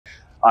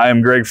I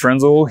am Greg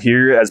Frenzel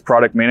here as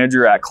product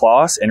manager at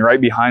CLAAS, and right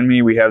behind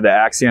me we have the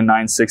AXION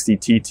 960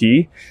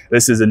 TT.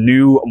 This is a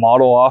new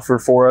model offer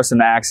for us in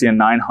the AXION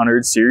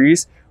 900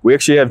 series. We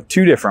actually have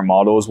two different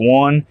models.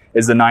 One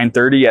is the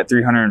 930 at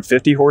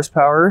 350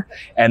 horsepower,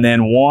 and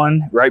then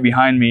one right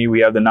behind me we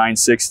have the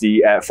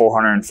 960 at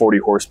 440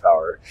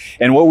 horsepower.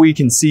 And what we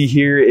can see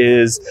here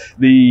is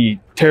the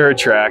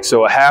TerraTrack,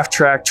 so a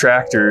half-track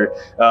tractor,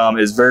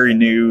 is very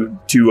new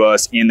to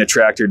us in the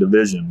tractor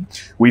division.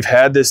 We've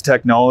had this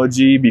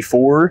technology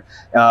before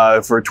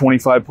for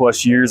 25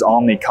 plus years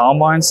on the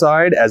combine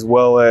side as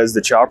well as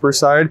the chopper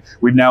side.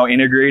 We've now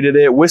integrated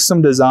it with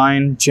some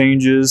design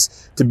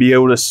changes to be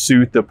able to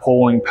suit the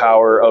pulling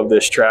power of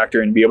this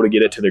tractor and be able to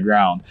get it to the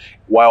ground,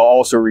 while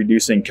also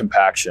reducing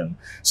compaction.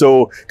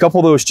 So a couple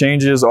of those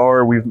changes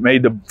are we've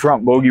made the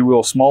front bogie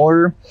wheel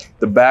smaller,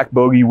 the back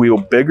bogie wheel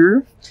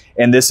bigger,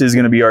 and this is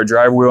going to be our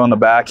drive wheel on the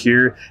back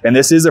here. And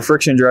this is a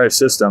friction drive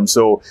system,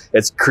 so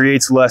it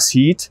creates less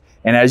heat.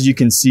 And as you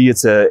can see,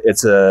 it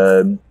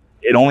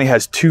only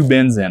has two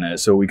bends in it.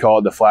 So we call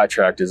it the flat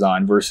track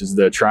design versus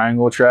the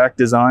triangle track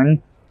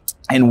design.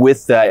 And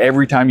with that,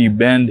 every time you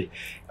bend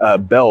a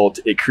belt,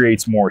 it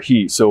creates more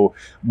heat. So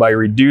by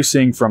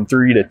reducing from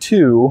 3 to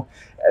 2,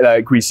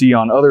 like we see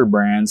on other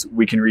brands,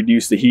 we can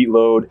reduce the heat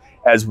load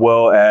as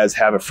well as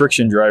have a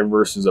friction drive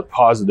versus a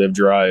positive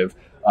drive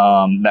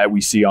that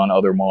we see on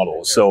other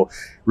models. So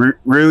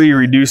really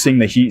reducing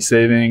the heat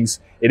savings.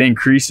 It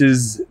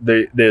increases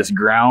this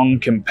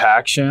ground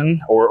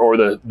compaction, or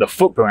the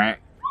footprint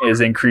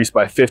is increased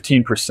by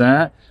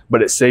 15%,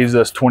 but it saves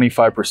us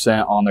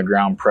 25% on the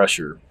ground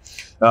pressure.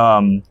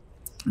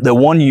 The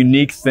one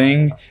unique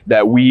thing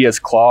that we as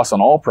CLAAS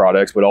on all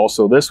products, but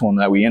also this one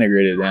that we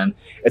integrated in,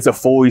 it's a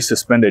fully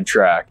suspended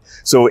track.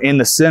 So in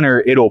the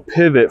center, it'll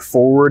pivot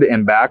forward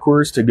and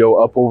backwards to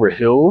go up over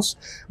hills.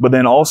 But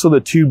then also the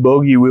two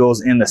bogie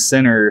wheels in the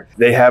center,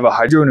 they have a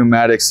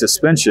hydropneumatic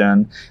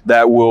suspension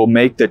that will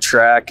make the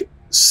track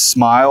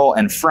smile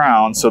and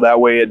frown, so that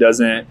way it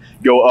doesn't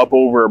go up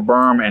over a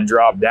berm and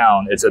drop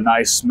down. It's a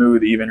nice,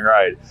 smooth, even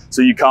ride.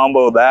 So you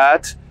combo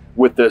that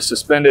with the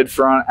suspended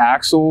front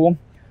axle,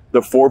 the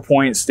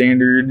 4-point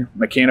standard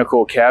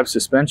mechanical cab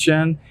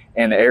suspension,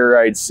 and the air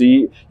ride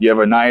seat, you have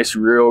a nice,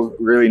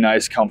 really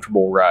nice,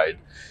 comfortable ride.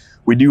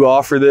 We do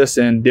offer this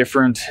in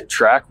different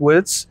track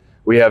widths.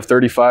 We have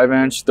 35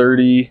 inch,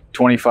 30,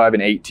 25,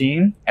 and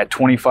 18. At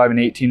 25 and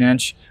 18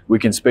 inch, we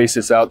can space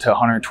this out to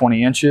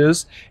 120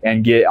 inches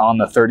and get on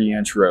the 30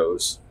 inch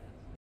rows.